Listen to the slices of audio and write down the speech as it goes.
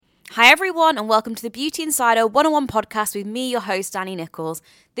Hi everyone and welcome to the Beauty Insider 101 podcast with me, your host, Danny Nichols.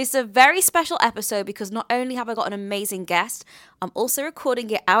 This is a very special episode because not only have I got an amazing guest, I'm also recording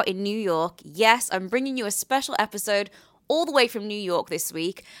it out in New York. Yes, I'm bringing you a special episode all the way from New York this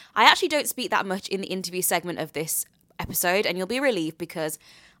week. I actually don't speak that much in the interview segment of this episode and you'll be relieved because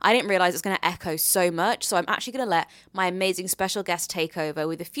I didn't realize it's going to echo so much, so I'm actually going to let my amazing special guest take over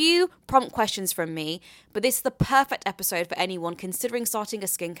with a few prompt questions from me. But this is the perfect episode for anyone considering starting a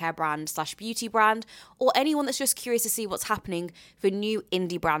skincare brand / beauty brand, or anyone that's just curious to see what's happening for new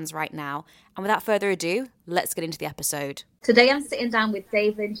indie brands right now. And without further ado, let's get into the episode. Today I'm sitting down with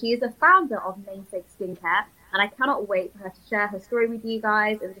Davlyn. She is the founder of Namesake Skincare, and I cannot wait for her to share her story with you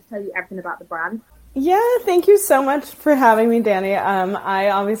guys and just tell you everything about the brand. Yeah, thank you so much for having me, Danny. I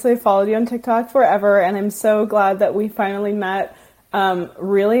obviously followed you on TikTok forever, and I'm so glad that we finally met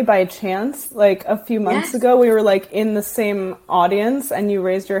really by chance. Like a few months ago, we were like in the same audience, and you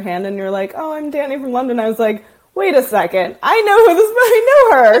raised your hand, and you're like, "Oh, I'm Danny from London." I was like, "Wait a second, I know who this, I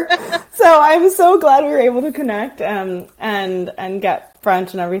know her." So I'm so glad we were able to connect and get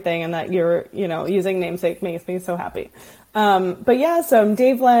French and everything, and that you're using Namesake makes me so happy. But yeah, so I'm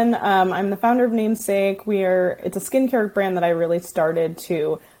Davlyn. I'm the founder of Namesake. It's a skincare brand that I really started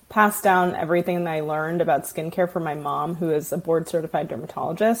to pass down everything that I learned about skincare from my mom, who is a board certified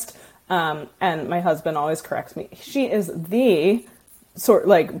dermatologist. And my husband always corrects me. She is the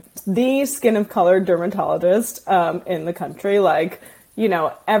skin of color dermatologist, in the country.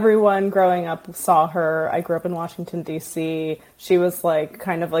 Everyone growing up saw her. I grew up in Washington, D.C. She was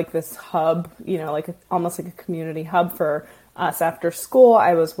kind of like this hub, almost like a community hub for us after school.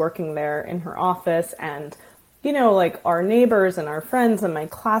 I was working there in her office, and, our neighbors and our friends and my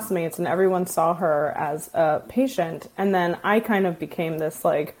classmates and everyone saw her as a patient. And then I kind of became this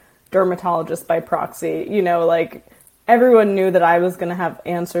dermatologist by proxy, everyone knew that I was going to have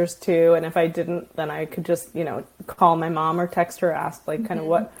answers to, and if I didn't, then I could just, call my mom or text her, ask kind of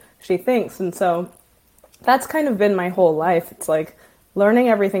what she thinks. And so that's kind of been my whole life. It's learning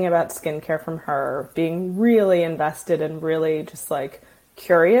everything about skincare from her, being really invested and really just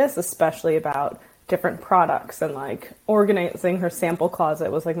curious, especially about different products, and organizing her sample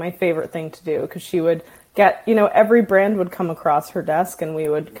closet was my favorite thing to do, because she would get, every brand would come across her desk and we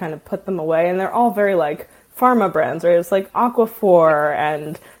would kind of put them away, and they're all very pharma brands, right? It's Aquaphor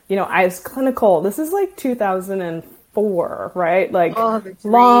and, Eyes Clinical. This is 2004, right?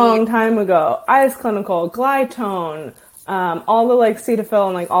 Long time ago. Eyes Clinical, Glytone, all the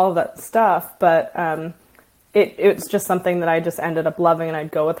Cetaphil and all of that stuff. But it's just something that I just ended up loving, and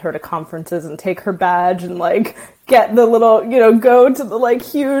I'd go with her to conferences and take her badge and get the little, go to the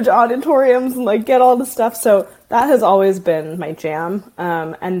huge auditoriums and get all the stuff. So that has always been my jam.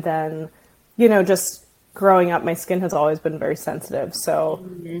 And then, just growing up, my skin has always been very sensitive. So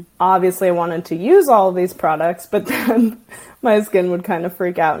obviously I wanted to use all of these products, but then my skin would kind of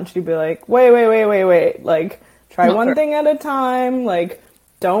freak out, and she'd be like, wait, try one thing at a time. I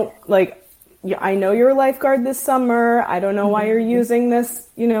know you're a lifeguard this summer. I don't know why you're using this,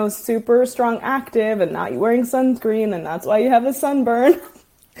 super strong active and not wearing sunscreen, and that's why you have a sunburn.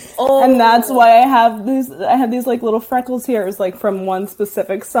 Oh. And that's why I have these little freckles here. It's from one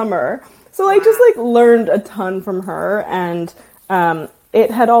specific summer. So I just learned a ton from her, and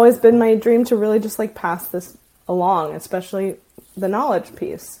it had always been my dream to really just pass this along, especially the knowledge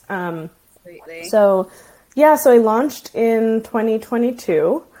piece. So I launched in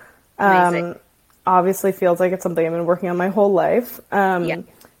 2022. Obviously feels like it's something I've been working on my whole life. And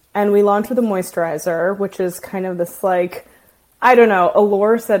we launched with a moisturizer, which is kind of this I don't know,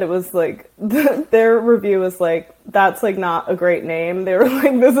 Allure said it was their review was that's not a great name. They were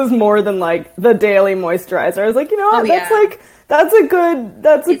this is more than the daily moisturizer. I was you know what, that's a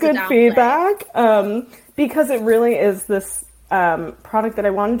good feedback. Because it really is this product that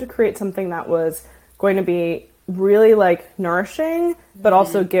I wanted to create something that was going to be really nourishing, but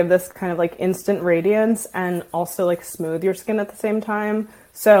also give this kind of instant radiance, and also smooth your skin at the same time.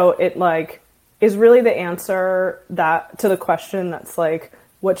 So it is really the answer to the question that's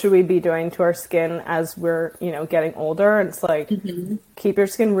what should we be doing to our skin as we're, getting older? And it's keep your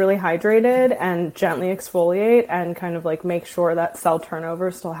skin really hydrated and gently exfoliate, and kind of make sure that cell turnover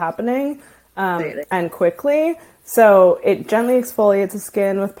is still happening and quickly. So it gently exfoliates the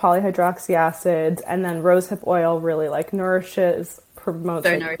skin with polyhydroxy acids, and then rosehip oil really nourishes, promotes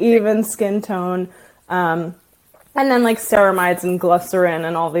even skin tone. And then ceramides and glycerin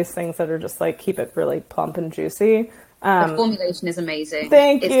and all these things that are just keep it really plump and juicy. The formulation is amazing.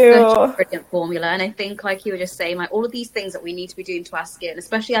 Thank you. It's such a brilliant formula. And I think you were just saying, all of these things that we need to be doing to our skin,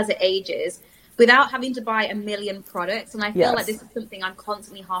 especially as it ages, without having to buy a million products. And I feel like this is something I'm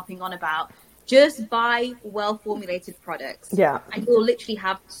constantly harping on about. Just buy well-formulated products. Yeah. And you'll literally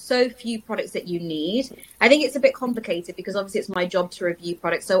have so few products that you need. I think it's a bit complicated because obviously it's my job to review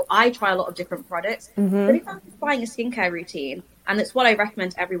products. So I try a lot of different products. But if I'm buying a skincare routine, and it's what I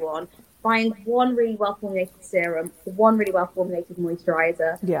recommend to everyone, find one really well-formulated serum, one really well-formulated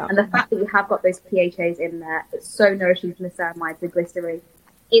moisturizer. Yeah. And the fact that you have got those PHAs in there, it's so nourishing to the ceramides, the glycerin.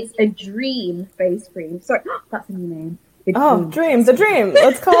 It's a dream face cream. Sorry, that's a new name. The dream.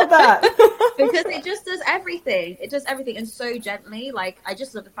 Let's call it that. Because it just does everything. It does everything, and so gently. Like, I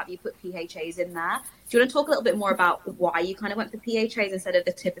just love the fact that you put PHAs in there. Do you want to talk a little bit more about why you kind of went for PHAs instead of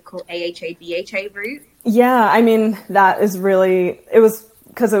the typical AHA, BHA route? Yeah, I mean, that is really, it was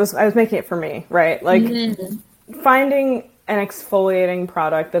because I was making it for me, right? Like, finding an exfoliating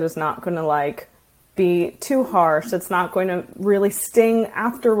product that is not going to, like, be too harsh. It's not going to really sting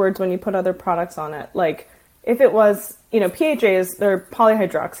afterwards when you put other products on it. Like, if it was, PHAs, they're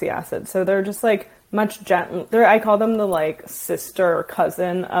polyhydroxy acid. So they're just like much gentler. I call them the like sister or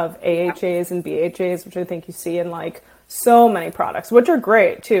cousin of AHAs and BHAs, which I think you see in like so many products, which are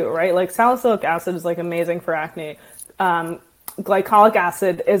great too, right? Like salicylic acid is like amazing for acne. Glycolic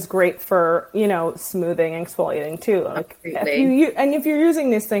acid is great for, smoothing and exfoliating too. Like if you're using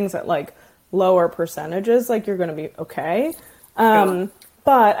these things at like lower percentages, like you're going to be okay.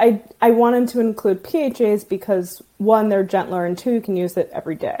 But I wanted to include PHAs because, one, they're gentler, and two, you can use it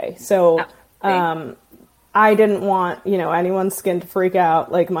every day. So I didn't want, anyone's skin to freak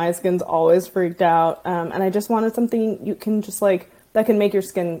out. Like, my skin's always freaked out. And I just wanted something you can just, like, that can make your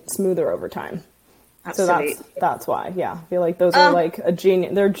skin smoother over time. Absolutely. So that's why, yeah. I feel like those are, like,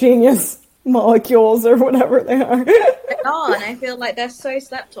 they're genius molecules or whatever they are. They are, and I feel like they're so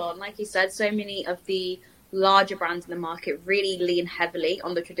slept on. Like you said, so many of the larger brands in the market really lean heavily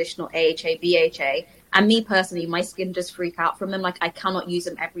on the traditional AHA, BHA. And me personally, my skin does freak out from them. Like, I cannot use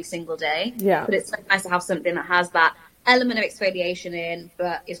them every single day. Yeah. But it's so nice to have something that has that element of exfoliation in,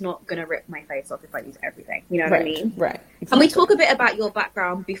 but it's not going to rip my face off if I use everything. You know what I mean? Right. Exactly. Can we talk a bit about your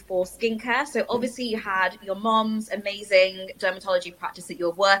background before skincare? So obviously you had your mom's amazing dermatology practice that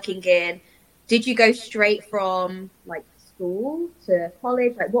you're working in. Did you go straight from like school to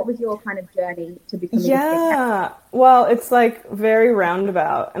college? Like, what was your kind of journey to becoming a skincare? Well, it's like very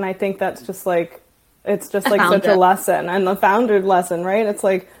roundabout, and I think that's just like such a lesson, and the founded lesson, right? It's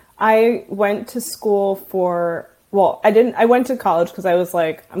like I went to school I went to college because I was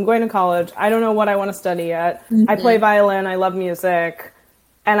like, I'm going to college, I don't know what I want to study yet. I play violin, I love music,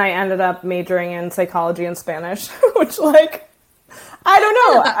 and I ended up majoring in psychology and Spanish, which, like, I don't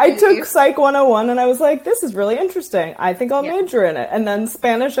know. I took Psych 101 and I was like, this is really interesting. I think I'll major in it. And then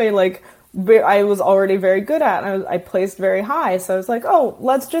Spanish, I was already very good at, and I placed very high. So I was like, oh,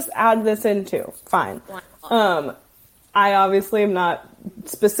 let's just add this in too. Fine. I obviously am not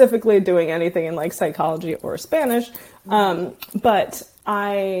specifically doing anything in like psychology or Spanish. But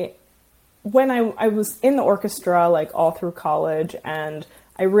when I was in the orchestra, like all through college, and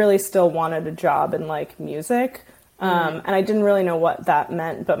I really still wanted a job in like music. And I didn't really know what that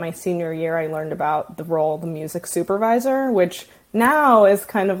meant, but my senior year, I learned about the role of the music supervisor, which now is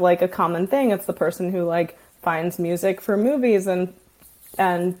kind of like a common thing. It's the person who like finds music for movies and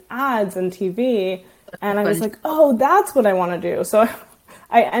ads and TV. And I was like, oh, that's what I want to do. So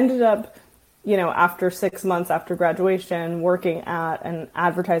I ended up, after 6 months after graduation, working at an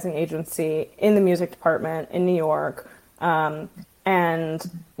advertising agency in the music department in New York.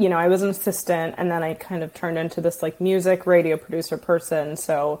 And, I was an assistant, and then I kind of turned into this like music radio producer person.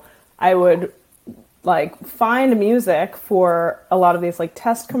 So I would like find music for a lot of these like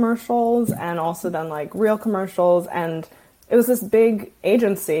test commercials and also then like real commercials. And it was this big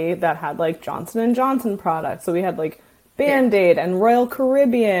agency that had like Johnson & Johnson products. So we had like Band-Aid and Royal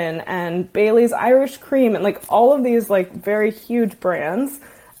Caribbean and Bailey's Irish Cream and like all of these like very huge brands.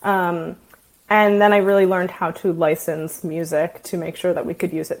 And then I really learned how to license music to make sure that we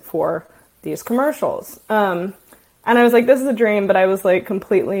could use it for these commercials. And I was like, this is a dream, but I was like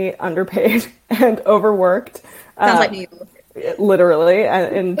completely underpaid and overworked. Sounds like you. Literally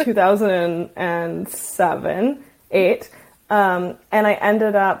in 2007, 8. And I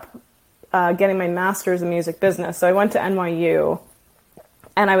ended up getting my master's in music business. So I went to NYU.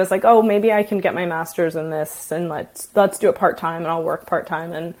 And I was like, oh, maybe I can get my master's in this, and let's do it part-time, and I'll work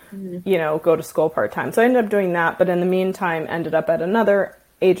part-time and, go to school part-time. So I ended up doing that, but in the meantime, ended up at another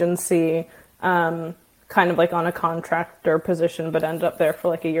agency, kind of like on a contractor position, but ended up there for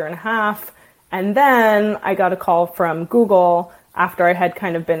like a year and a half. And then I got a call from Google after I had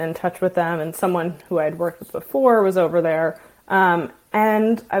kind of been in touch with them, and someone who I had worked with before was over there.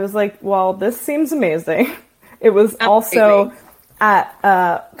 And I was like, well, this seems amazing. It was Absolutely. also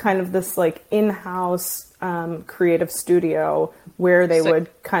at kind of this like in-house creative studio where they would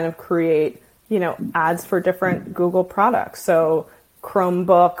kind of create, ads for different Google products. So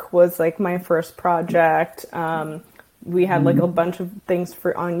Chromebook was like my first project. We had like a bunch of things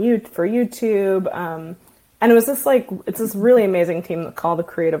for YouTube. And it was this like, it's this really amazing team called the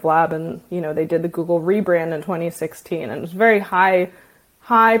Creative Lab. And, they did the Google rebrand in 2016. And it was very high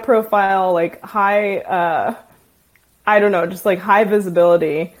profile, like high, I don't know, just like high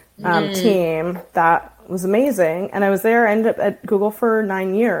visibility team that was amazing. And I was there, ended up at Google for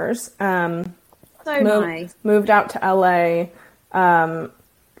 9 years. Nice. Moved out to LA.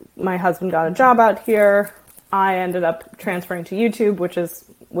 My husband got a job out here. I ended up transferring to YouTube, which is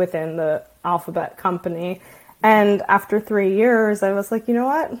within the Alphabet company. And after 3 years, I was like, you know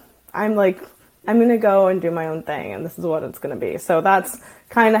what? I'm going to go and do my own thing, and this is what it's going to be. So that's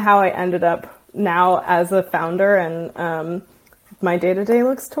kind of how I ended up now as a founder, and my day-to-day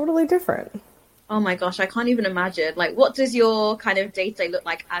looks totally different. Oh my gosh, I can't even imagine. Like, what does your kind of day-to-day look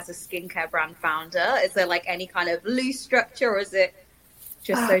like as a skincare brand founder? Is there like any kind of loose structure, or is it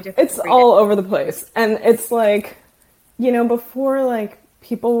just so different? It's all over the place. And it's like, before like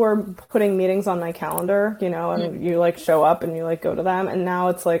people were putting meetings on my calendar, and you like show up and you like go to them. And now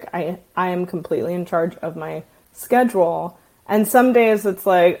it's like, I am completely in charge of my schedule. And some days it's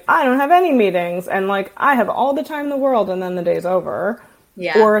like, I don't have any meetings and like I have all the time in the world and then the day's over.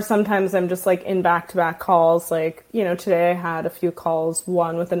 Yeah. Or sometimes I'm just like in back-to-back calls. Like, today I had a few calls,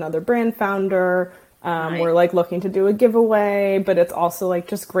 one with another brand founder. Nice. We're like looking to do a giveaway, but it's also like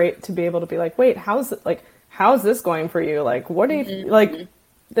just great to be able to be like, wait, how's this going for you? Like, what do you like?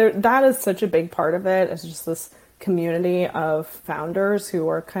 That is such a big part of it. It's just this community of founders who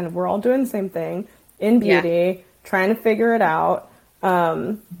are we're all doing the same thing in beauty, trying to figure it out.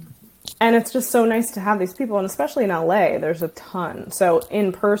 And it's just so nice to have these people, and especially in LA, there's a ton. So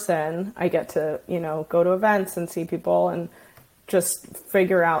in person, I get to, go to events and see people and just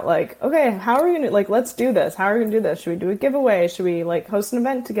figure out like, okay, how are we going to, like, let's do this. How are we going to do this? Should we do a giveaway? Should we like host an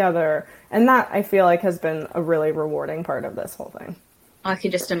event together? And that I feel like has been a really rewarding part of this whole thing. I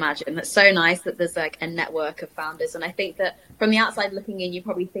can just imagine. That's so nice that there's like a network of founders. And I think that from the outside looking in, you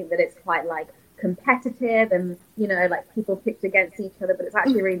probably think that it's quite like competitive and, like people pitched against each other, but it's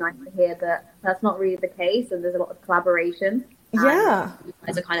actually really nice to hear that that's not really the case. And there's a lot of collaboration. Yeah. You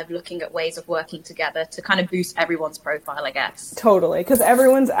guys are kind of looking at ways of working together to kind of boost everyone's profile, I guess. Totally. Because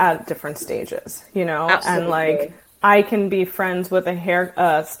everyone's at different stages, Absolutely. And like, I can be friends with a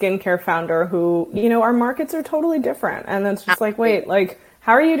skincare founder who, our markets are totally different. And it's just like, wait, like,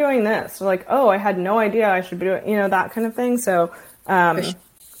 how are you doing this? They're like, oh, I had no idea I should be doing, that kind of thing. So,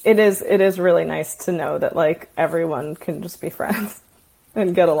 it is really nice to know that like everyone can just be friends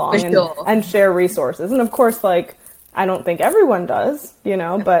and get along and share resources. And of course, like, I don't think everyone does,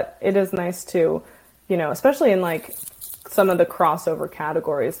 but it is nice to, especially in like some of the crossover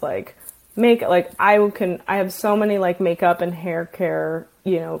categories, like I have so many like makeup and hair care,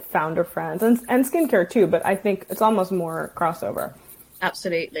 founder friends and skincare too, but I think it's almost more crossover.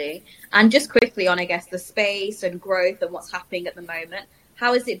 Absolutely. And just quickly on, I guess, the space and growth and what's happening at the moment,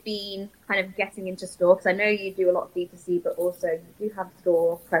 how has it been kind of getting into store? Because I know you do a lot of D2C, but also you do have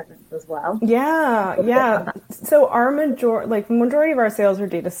store presence as well. Yeah. So our majority of our sales are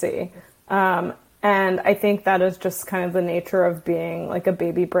D2C. And I think that is just kind of the nature of being like a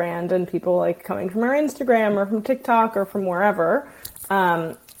baby brand and people like coming from our Instagram or from TikTok or from wherever.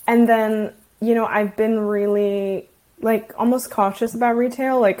 And then, I've been really like almost cautious about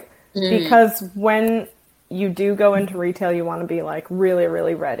retail, like because when you do go into retail, you want to be like really,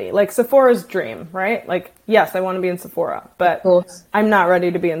 really ready. Like Sephora's dream, right? Like, yes, I want to be in Sephora, but I'm not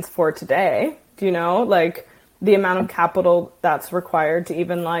ready to be in Sephora today. Do you know, like the amount of capital that's required to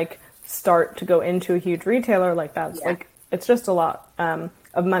even like start to go into a huge retailer like that's like, it's just a lot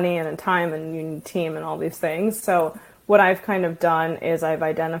of money and time, and you need a team and all these things. So what I've kind of done is I've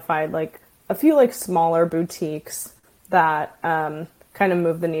identified like a few like smaller boutiques that kind of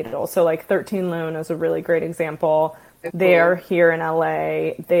move the needle. So like 13 Lune is a really great example. They are here in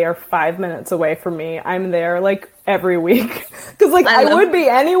LA. They are 5 minutes away from me. I'm there like every week because like I would be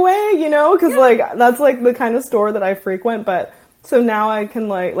anyway, because like that's like the kind of store that I frequent. But so now I can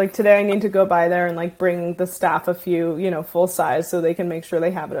like today I need to go by there and like bring the staff a few, full size so they can make sure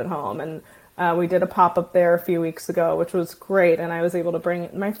they have it at home. And we did a pop-up there a few weeks ago, which was great. And I was able to bring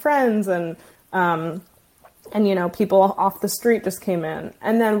my friends and people off the street just came in.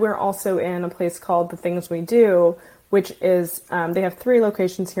 And then we're also in a place called The Things We Do, which is, they have 3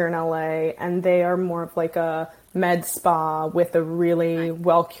 locations here in LA, and they are more of like a med spa with a really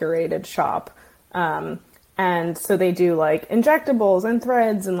well curated shop. And so they do like injectables and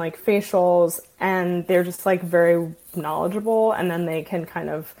threads and like facials, and they're just like very knowledgeable, and then they can kind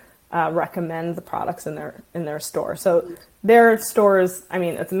of recommend the products in their store. So their stores, I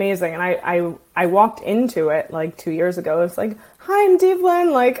mean, it's amazing. And I walked into it like 2 years ago. It's like, hi, I'm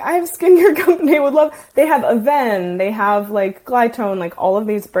Davlyn. Like, I have a skincare company. Would love. They have Aven. They have like Glytone. Like all of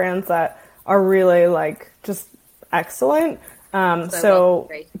these brands that are really like just excellent. So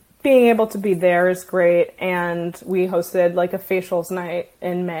being able to be there is great. And we hosted like a facials night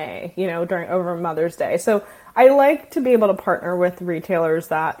in May, you know, over Mother's Day. So I like to be able to partner with retailers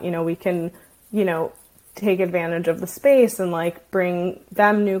that, you know, we can, you know, take advantage of the space and like bring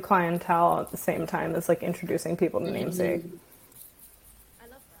them new clientele at the same time as like introducing people to Namesake.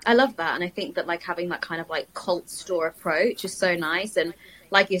 I love that. And I think that like having that kind of like cult store approach is so nice. And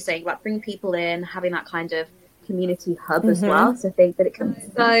like you're saying, like bring people in, having that kind of community hub as well. So I think that it can be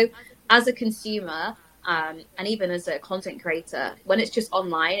so, as a consumer, and even as a content creator, when it's just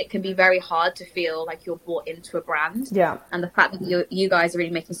online, it can be very hard to feel like you're bought into a brand. Yeah. And the fact that you guys are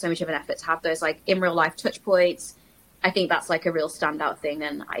really making so much of an effort to have those like in real life touch points, I think that's like a real standout thing,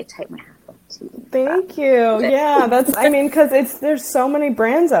 and I take my hat off to you. Thank you. Yeah, that's, I mean, because there's so many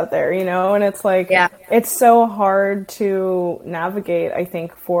brands out there, you know, and it's like, it's so hard to navigate, I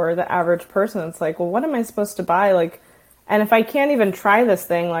think, for the average person. It's like, well, what am I supposed to buy? Like, and if I can't even try this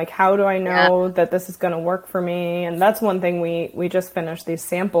thing, like, how do I know that this is going to work for me? And that's one thing we just finished these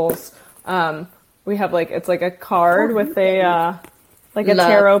samples. We have like, it's like a card with a, like a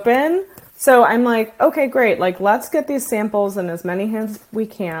tear open. So I'm like, okay, great. Like, let's get these samples in as many hands as we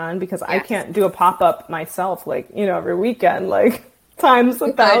can, because I can't do a pop-up myself, like, you know, every weekend, like times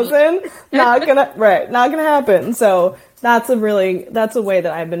 1,000. Not gonna happen. So that's a way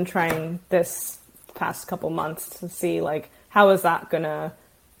that I've been trying this past couple months to see like, how is that gonna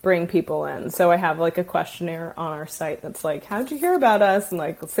bring people in? So I have like a questionnaire on our site that's like, how'd you hear about us? And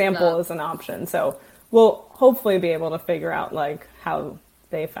like, sample is an option. So we'll hopefully be able to figure out like how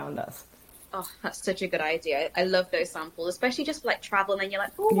they found us. Oh, that's such a good idea. I love those samples, especially just for like travel, and then you're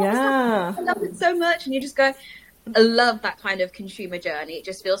like, oh, what was that? I love it so much. And you just go, I love that kind of consumer journey. It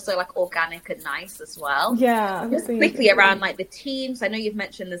just feels so like organic and nice as well. Yeah. Just quickly around like the teams. I know you've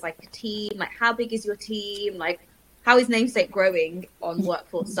mentioned there's like a team. Like, how big is your team? Like, how is Namesake growing on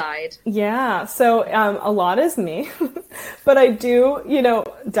workforce side? Yeah, so a lot is me, but I do, you know,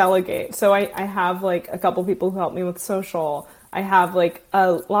 delegate. So I have like a couple people who help me with social. I have like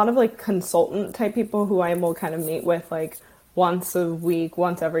a lot of like consultant type people who I will kind of meet with like once a week,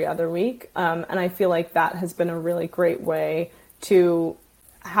 once every other week. And I feel like that has been a really great way to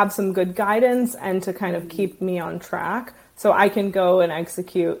have some good guidance and to kind of keep me on track. So I can go and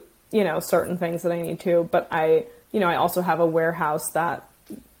execute, you know, certain things that I need to, but I also have a warehouse that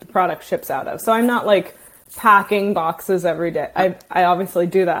the product ships out of. So I'm not like packing boxes every day. I obviously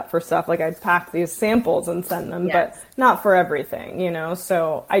do that for stuff. Like I pack these samples and send them, but not for everything, you know?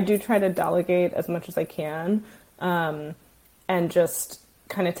 So I do try to delegate as much as I can, and just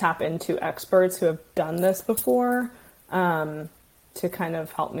kind of tap into experts who have done this before, to kind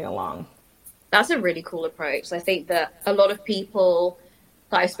of help me along. That's a really cool approach. I think that a lot of people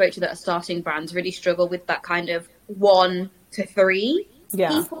that I spoke to that are starting brands really struggle with that kind of 1 to 3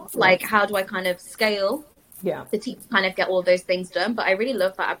 people. Like, how do I kind of scale the team to kind of get all those things done? But I really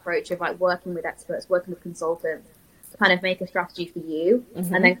love that approach of like working with experts, working with consultants to kind of make a strategy for you, and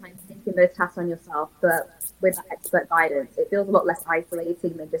then kind of taking those tasks on yourself. But with that expert guidance, it feels a lot less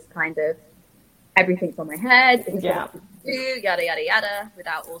isolating than just kind of everything's on my head. Do yada yada yada,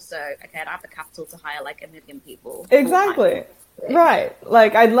 without also, okay, I don't have the capital to hire like 1 million people. Exactly. Right.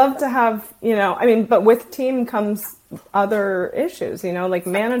 Like, I'd love to have, you know, I mean, but with team comes other issues, you know, like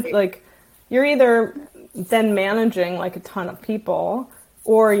like you're either then managing like a ton of people,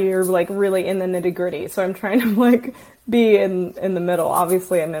 or you're like really in the nitty gritty. So I'm trying to like be in the middle.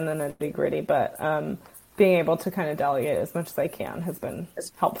 Obviously I'm in the nitty gritty, but being able to kind of delegate as much as I can has been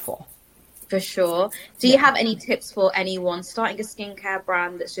helpful. For sure. Do you have any tips for anyone starting a skincare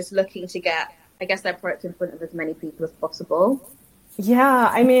brand that's just looking to get, I guess, their product in front of as many people as possible? Yeah,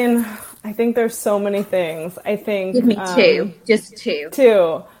 I mean, I think there's so many things. I think... Give me two. Just two.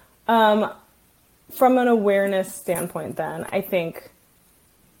 Two. From an awareness standpoint, then, I think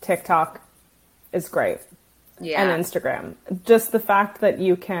TikTok is great. Yeah. And Instagram. Just the fact that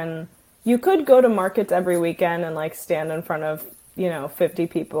you could go to markets every weekend and like stand in front of, 50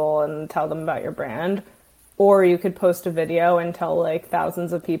 people and tell them about your brand. Or you could post a video and tell like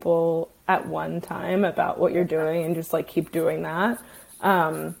thousands of people at one time about what you're doing and just like keep doing that.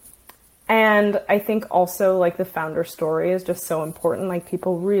 And And I think also like the founder story is just so important. Like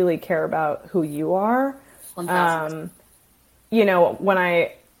people really care about who you are. 1,000%. You know,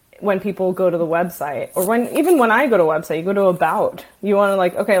 when people go to the website, or even when I go to a website, you go to about, you want to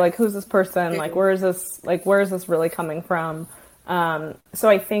like, okay, like who's this person? Like, where is this really coming from? So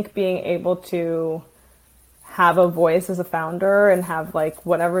I think being able to have a voice as a founder and have like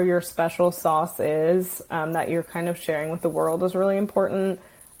whatever your special sauce is, that you're kind of sharing with the world is really important.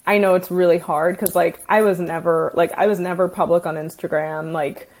 I know it's really hard because like I was never public on Instagram.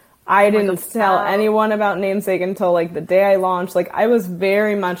 Like I didn't tell anyone about Namesake until like the day I launched. Like I was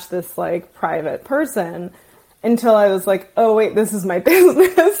very much this like private person until I was like, oh wait, this is my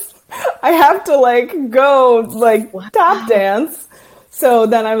business. I have to like go like tap dance. So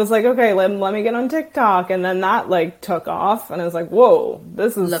then I was like, okay, let me get on TikTok. And then that like took off and I was like, whoa,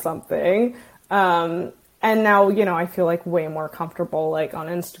 this is something. And now, you know, I feel like way more comfortable like on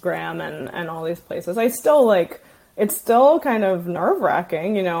Instagram and all these places. I still like, it's still kind of nerve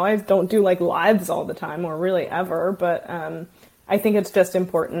wracking, you know, I don't do like lives all the time or really ever, but I think it's just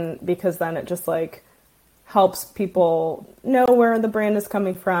important because then it just like helps people know where the brand is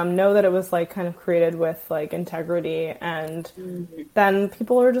coming from, know that it was like kind of created with like integrity, and then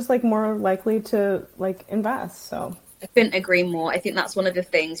people are just like more likely to like invest. So I couldn't agree more. I think that's one of the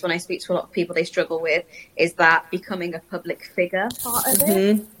things when I speak to a lot of people they struggle with is that becoming a public figure part of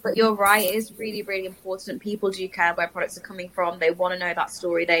it. But you're right, it is really, really important. People do care where products are coming from. They want to know that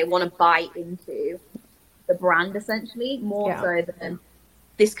story. They want to buy into the brand essentially more so than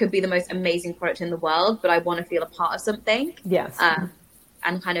this could be the most amazing product in the world, but I want to feel a part of something. Yes.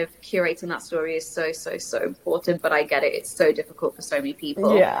 And kind of curating that story is so, so, so important. But I get it. It's so difficult for so many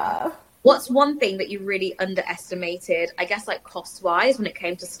people. Yeah. What's one thing that you really underestimated, I guess, like cost-wise, when it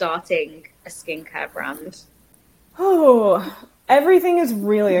came to starting a skincare brand? Oh, everything is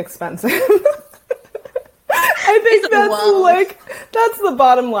really expensive. I think that's the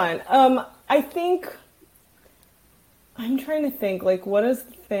bottom line. I think I'm trying to think, like, what is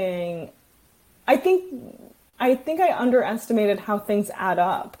the thing? I think I underestimated how things add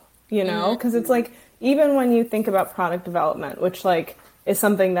up, you know? Because it's like, even when you think about product development, which like is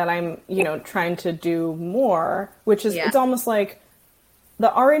something that I'm, you know, trying to do more, which is, it's almost like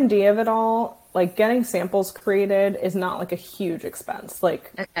the R&D of it all, like getting samples created is not like a huge expense.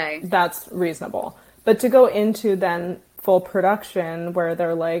 Like, that's reasonable. But to go into then full production where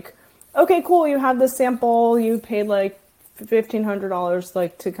they're like, okay, cool, you have this sample, you paid like $1,500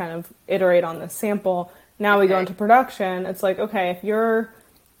 like to kind of iterate on this sample. Now we go into production. It's like, okay,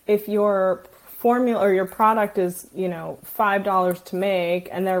 if your formula or your product is, you know, $5 to make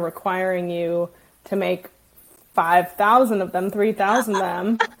and they're requiring you to make 5,000 of them, 3,000 of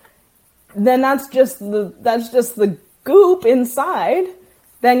them, then that's just the goop inside.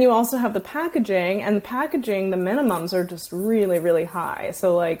 Then you also have the packaging, and the minimums are just really, really high.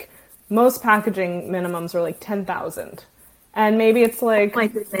 So like most packaging minimums are like 10,000. And maybe it's like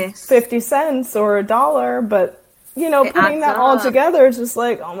 50 cents or $1, but, you know, putting that all together is just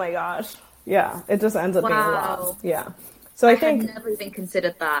like, oh my gosh. Yeah, it just ends up being a lot. Yeah. So I think had never even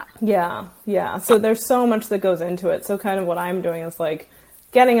considered that. Yeah. So there's so much that goes into it. So kind of what I'm doing is like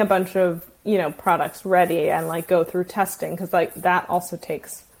getting a bunch of, you know, products ready and like go through testing, because like that also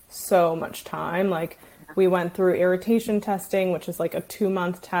takes so much time. Like we went through irritation testing, which is like a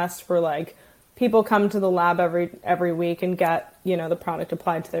 2-month test for like people come to the lab every week and get, you know, the product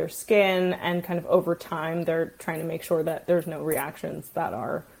applied to their skin, and kind of over time they're trying to make sure that there's no reactions that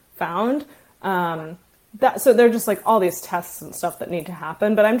are found. So they're just like all these tests and stuff that need to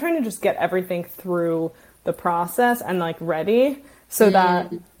happen, but I'm trying to just get everything through the process and like ready so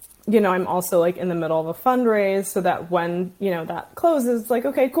that, you know, I'm also like in the middle of a fundraise so that when, you know, that closes, like,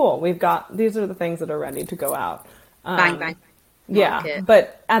 okay, cool, these are the things that are ready to go out. Bang, bang. Yeah,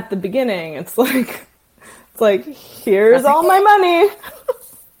 but at the beginning, it's like here's all my money.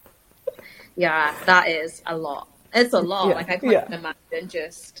 Yeah, that is a lot. It's a lot. Yeah, like I can't even imagine.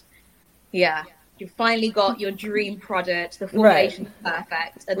 Just you finally got your dream product. The formulation's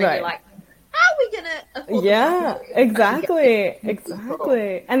perfect, and then you're like, how are we gonna afford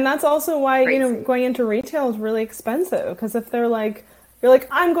exactly. And that's also why you know going into retail is really expensive, because if you're like,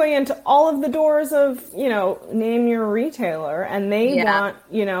 I'm going into all of the doors of, you know, name your retailer, and they want,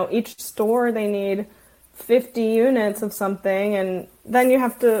 you know, each store they need 50 units of something, and then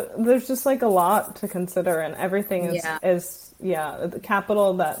there's just like a lot to consider, and everything is the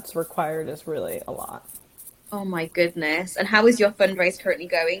capital that's required is really a lot. Oh my goodness. And how is your fundraise currently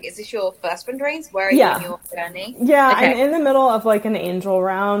going? Is this your first fundraise? Where are you in your journey? Yeah, okay. I'm in the middle of like an angel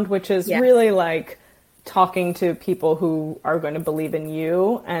round, which is really like, talking to people who are going to believe in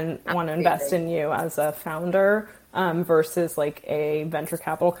you and want to invest in you as a founder, versus like a venture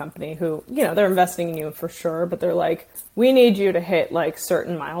capital company who, you know, they're investing in you for sure, but they're like, we need you to hit like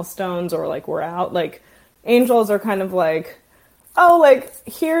certain milestones or like we're out. Like angels are kind of like, oh, like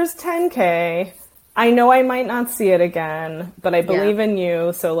here's 10K. I know I might not see it again, but I believe in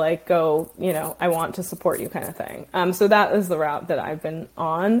you. So like go, you know, I want to support you kind of thing. So that is the route that I've been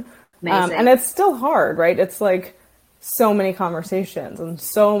on. And it's still hard, right? It's like so many conversations and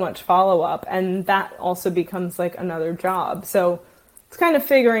so much follow up. And that also becomes like another job. So it's kind of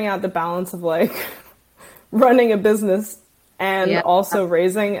figuring out the balance of like running a business and also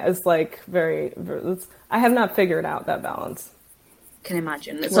raising is like I have not figured out that balance. Can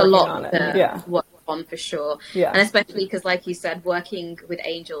imagine. It's a lot to work on for sure. Yeah. And especially because, like you said, working with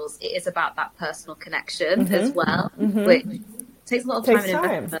angels, it is about that personal connection as well, which takes a lot of time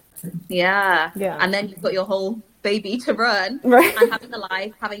and investment. Yeah. And then you've got your whole baby to run, right? And having a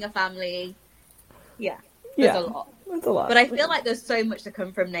life, having a family. There's a lot. It's a lot. But I feel like there's so much to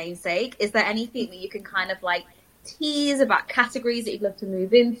come from Namesake. Is there anything that you can kind of like tease about categories that you'd love to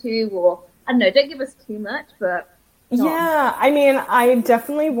move into, or I don't know, don't give us too much, but yeah, I mean, I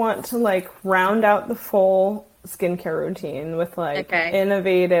definitely want to like round out the full skincare routine with like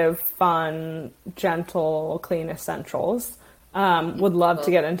innovative, fun, gentle, clean essentials. Would love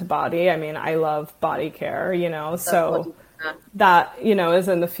to get into body. I mean, I love body care, you know, so that, you know, is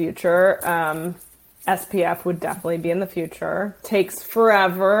in the future. SPF would definitely be in the future. Takes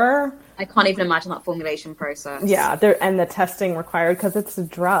forever. I can't even imagine that formulation process. Yeah, and the testing required because it's a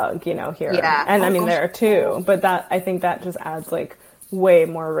drug, you know, here. Yeah. And I mean, there too. But I think that just adds like way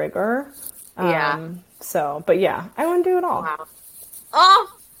more rigor. So, but yeah, I want to do it all. Wow.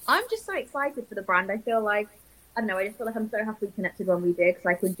 Oh, I'm just so excited for the brand. I feel like, I don't know, I just feel like I'm so happily connected when we did because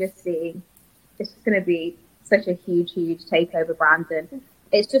I could just see it's just going to be such a huge, huge takeover brand. And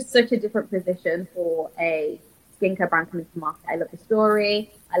it's just such a different position for a skincare brand coming to market. I love the story.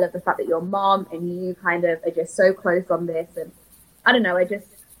 I love the fact that your mom and you kind of are just so close on this. And I don't know,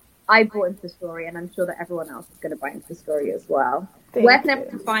 I bought into the story and I'm sure that everyone else is going to buy into the story as well. Where can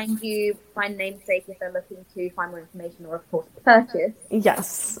everyone find you, find Namesake if they're looking to find more information or, of course, purchase?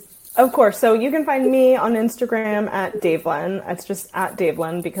 Yes, of course. So you can find me on Instagram at Davlyn. It's just at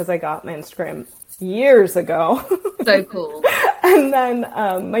Davlyn because I got my Instagram years ago. So cool. And then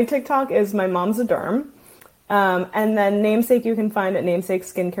my TikTok is My Mom's a Derm. And then Namesake you can find at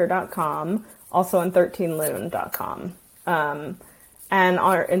namesakeskincare.com, also on 13loon.com. And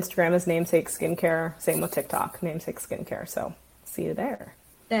our Instagram is Namesake Skincare, same with TikTok, Namesake Skincare. So see you there.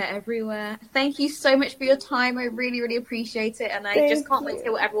 They're everywhere. Thank you so much for your time. I really, really appreciate it. And I just can't wait to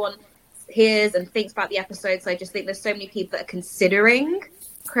hear what everyone hears and thinks about the episodes. I just think there's so many people that are considering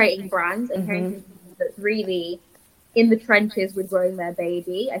creating brands and hearing people that's really in the trenches with growing their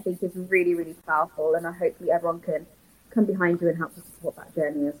baby, I think is really, really powerful. And I hopefully everyone can come behind you and help to support that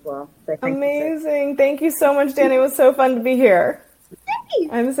journey as well. So amazing. Thank you so much, Danny. It was so fun to be here.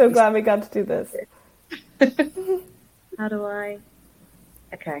 I'm so glad we got to do this. How do I?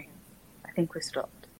 Okay. I think we're stopped.